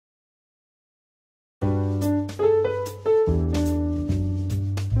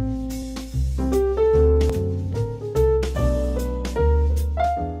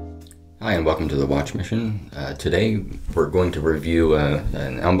and welcome to the Watch Mission. Today we're going to review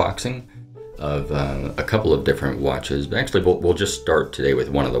an unboxing of a couple of different watches. Actually, we'll just start today with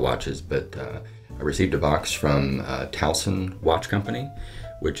one of the watches, but I received a box from Towson Watch Company,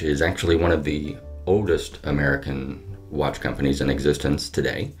 which is actually one of the oldest American watch companies in existence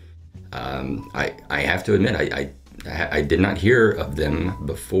today. I have to admit, I did not hear of them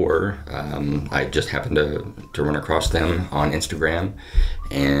before. I just happened to run across them on Instagram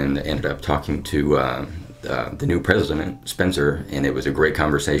and ended up talking to the new president, Spencer, and it was a great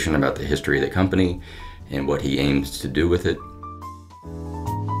conversation about the history of the company and what he aims to do with it.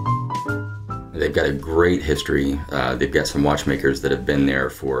 They've got a great history. They've got some watchmakers that have been there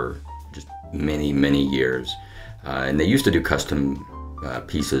for just many, many years. And they used to do custom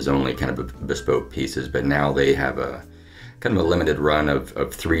pieces only, kind of bespoke pieces, but now they have a kind of a limited run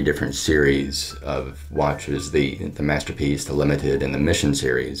of 3 different series of watches, the Masterpiece, the Limited, and the Mission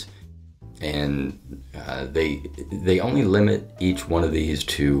series. And they only limit each one of these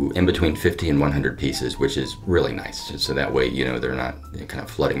to in between 50 and 100 pieces, which is really nice. So that way, you know, they're not kind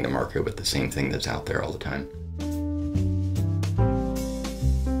of flooding the market with the same thing that's out there all the time.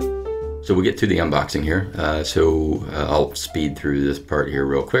 So we'll get to the unboxing here. I'll speed through this part here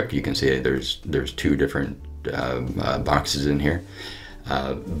real quick. You can see there's 2 different boxes in here.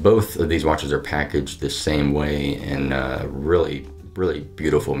 Both of these watches are packaged the same way in a really, really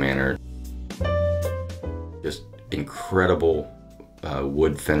beautiful manner. Just incredible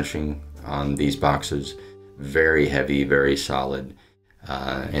wood finishing on these boxes. Very heavy, very solid.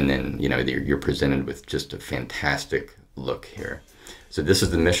 And then, you know, you're presented with just a fantastic look here. So this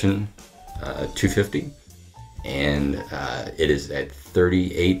is the Mission 250, and it is at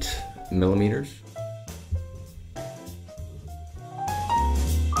 38 millimeters.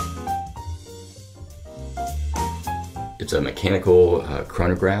 It's a mechanical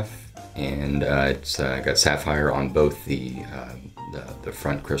chronograph, and it's got sapphire on both the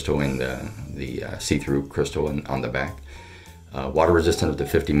front crystal and the see-through crystal on the back. Water resistant up to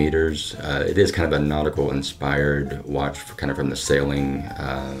 50 meters. It is kind of a nautical inspired watch, kind of from the sailing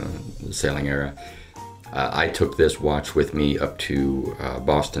era. I took this watch with me up to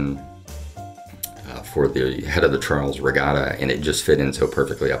Boston for the head of the Charles Regatta, and it just fit in so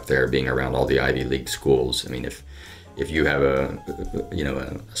perfectly up there, being around all the Ivy League schools. I mean, if you have a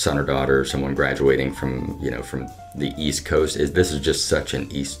son or daughter, or someone graduating from the East Coast, this is just such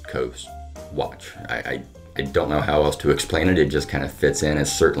an East Coast watch. I don't know how else to explain it. It just kind of fits in, as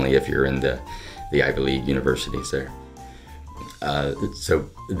certainly if you're in the Ivy League universities there. So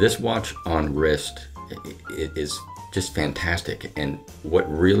this watch on wrist, it is just fantastic. And what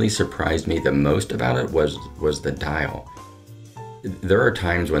really surprised me the most about it was the dial. There are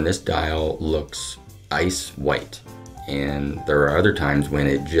times when this dial looks ice white, and there are other times when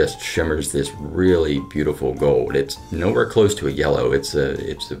it just shimmers this really beautiful gold. It's nowhere close to a yellow.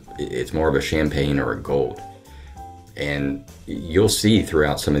 It's more of a champagne or a gold. And you'll see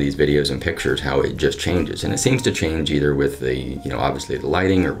throughout some of these videos and pictures how it just changes. And it seems to change either with the, obviously the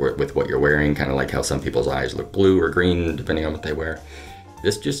lighting, or with what you're wearing, kind of like how some people's eyes look blue or green depending on what they wear.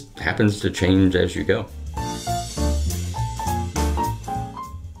 This just happens to change as you go.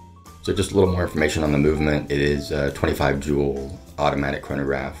 So just a little more information on the movement. It is a 25 jewel automatic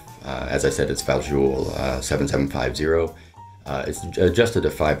chronograph. As I said, it's Valjoule 7750. It's adjusted to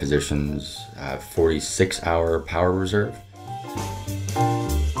 5 positions, 46-hour power reserve.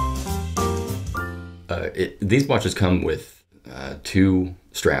 These watches come with 2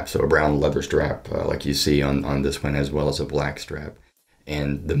 straps, so a brown leather strap like you see on this one, as well as a black strap.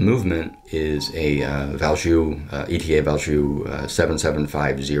 And the movement is a Valjoule, ETA Valjoule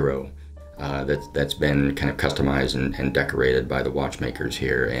 7750 that's been kind of customized and decorated by the watchmakers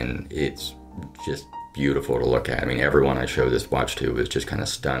here, and it's just beautiful to look at. I mean, everyone I show this watch to is just kind of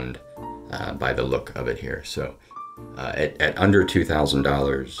stunned by the look of it here. So at under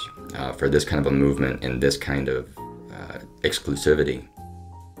 $2,000 for this kind of a movement and this kind of exclusivity,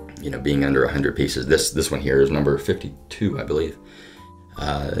 being under 100 pieces, this one here is number 52, I believe.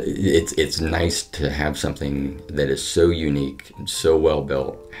 It's nice to have something that is so unique, so well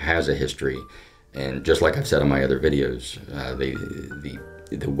built, has a history, and just like I've said on my other videos,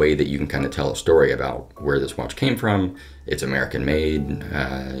 the way that you can kind of tell a story about where this watch came from. It's American made.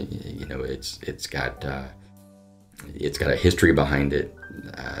 It's got a history behind it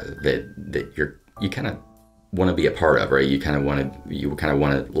that you kind of want to be a part of, right? You kind of want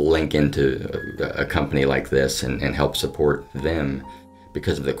to link into a company like this and help support them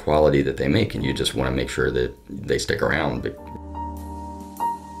because of the quality that they make, and you just want to make sure that they stick around.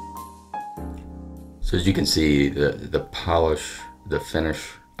 So as you can see, the polish, the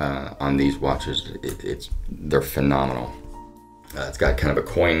finish on these watches. They're phenomenal. It's got kind of a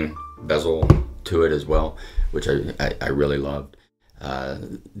coin bezel to it as well, which I really loved.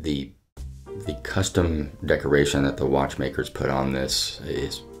 The custom decoration that the watchmakers put on this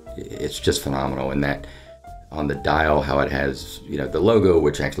it's just phenomenal. And that on the dial, how it has, you know, the logo,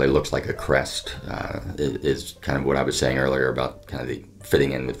 which actually looks like a crest, is kind of what I was saying earlier about kind of the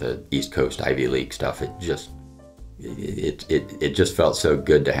fitting in with the East Coast Ivy League stuff. It just felt so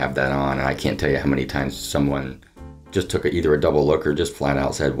good to have that on, and I can't tell you how many times someone just took either a double look or just flat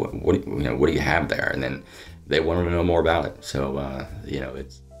out said, what do you have there? And then they wanted to know more about it. So you know,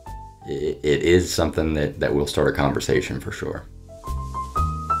 it is something that will start a conversation for sure.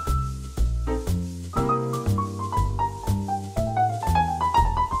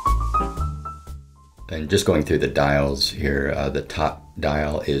 And just going through the dials here, the top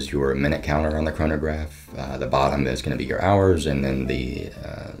dial is your minute counter on the chronograph. The bottom is going to be your hours, and then the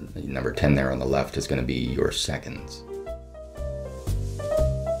number 10 there on the left is going to be your seconds.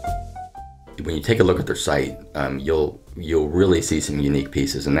 When you take a look at their site, you'll really see some unique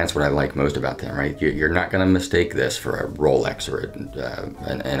pieces, and that's what I like most about them, right? You're not going to mistake this for a Rolex or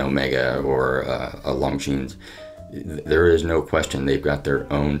an Omega or a Longines. There is no question they've got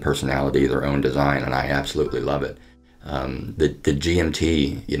their own personality, their own design, and I absolutely love it. The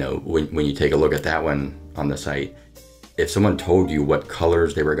GMT, you know, when you take a look at that one on the site, if someone told you what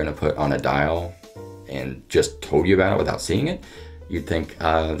colors they were going to put on a dial and just told you about it without seeing it, you'd think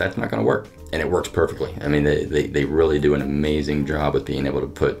that's not going to work. And it works perfectly. I mean, they really do an amazing job with being able to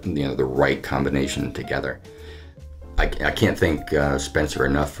put, you know, the right combination together. I can't thank Spencer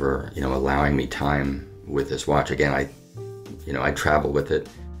enough for, you know, allowing me time with this watch. Again, I travel with it.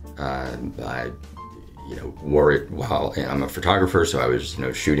 I, you know, wore it while I'm a photographer, so I was, you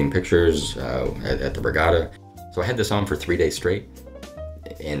know, shooting pictures at the Regatta. So I had this on for 3 days straight.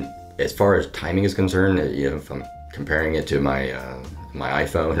 And as far as timing is concerned, you know, if I'm comparing it to my my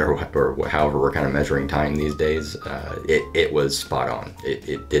iPhone or however we're kind of measuring time these days, it was spot on.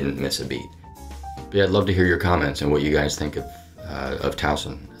 It didn't miss a beat. But yeah, I'd love to hear your comments and what you guys think of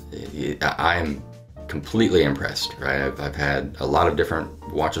Towson. I'm completely impressed, right? I've had a lot of different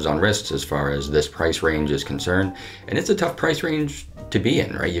watches on wrists as far as this price range is concerned, and it's a tough price range to be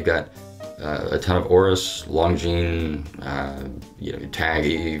in, right? You've got a ton of Oris, Longines, you know, Tag.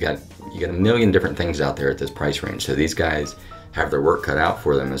 You got a million different things out there at this price range. So these guys have their work cut out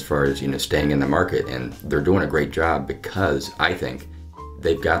for them as far as, you know, staying in the market, and they're doing a great job because I think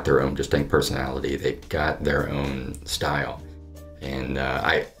they've got their own distinct personality. They've got their own style, and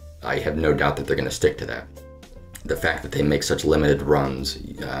I have no doubt that they're going to stick to that. The fact that they make such limited runs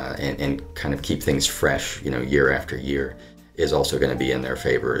and kind of keep things fresh, you know, year after year, is also going to be in their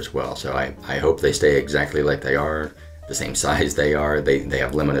favor as well. So I hope they stay exactly like they are, the same size they are. They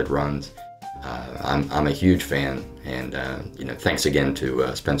have limited runs. I'm a huge fan, and you know, thanks again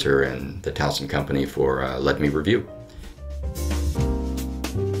to Spencer and the Towson Company for letting me review.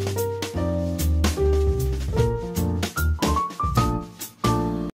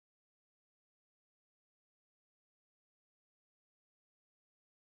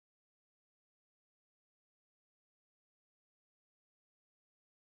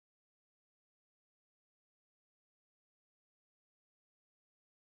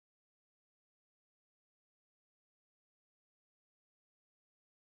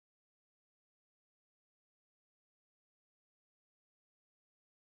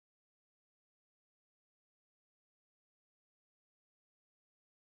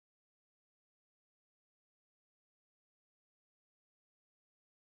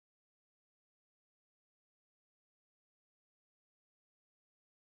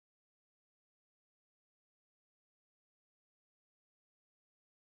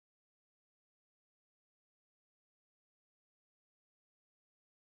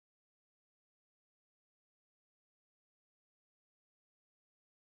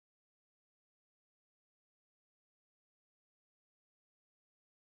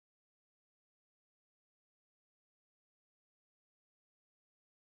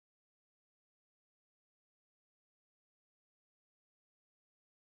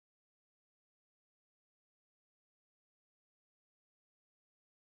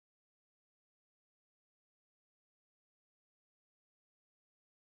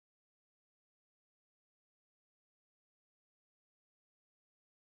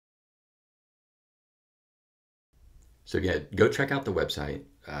 So yeah, go check out the website,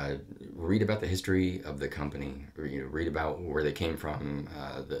 read about the history of the company, or, you know, read about where they came from,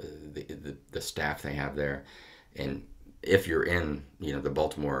 the staff they have there, and if you're in, you know, the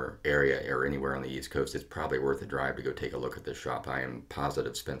Baltimore area or anywhere on the East Coast, it's probably worth a drive to go take a look at this shop. I am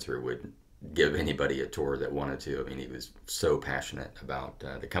positive Spencer would give anybody a tour that wanted to. I mean, he was so passionate about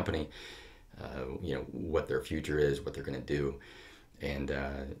the company, you know, what their future is, what they're going to do. And,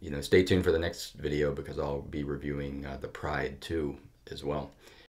 you know, stay tuned for the next video because I'll be reviewing the Pride 2 as well.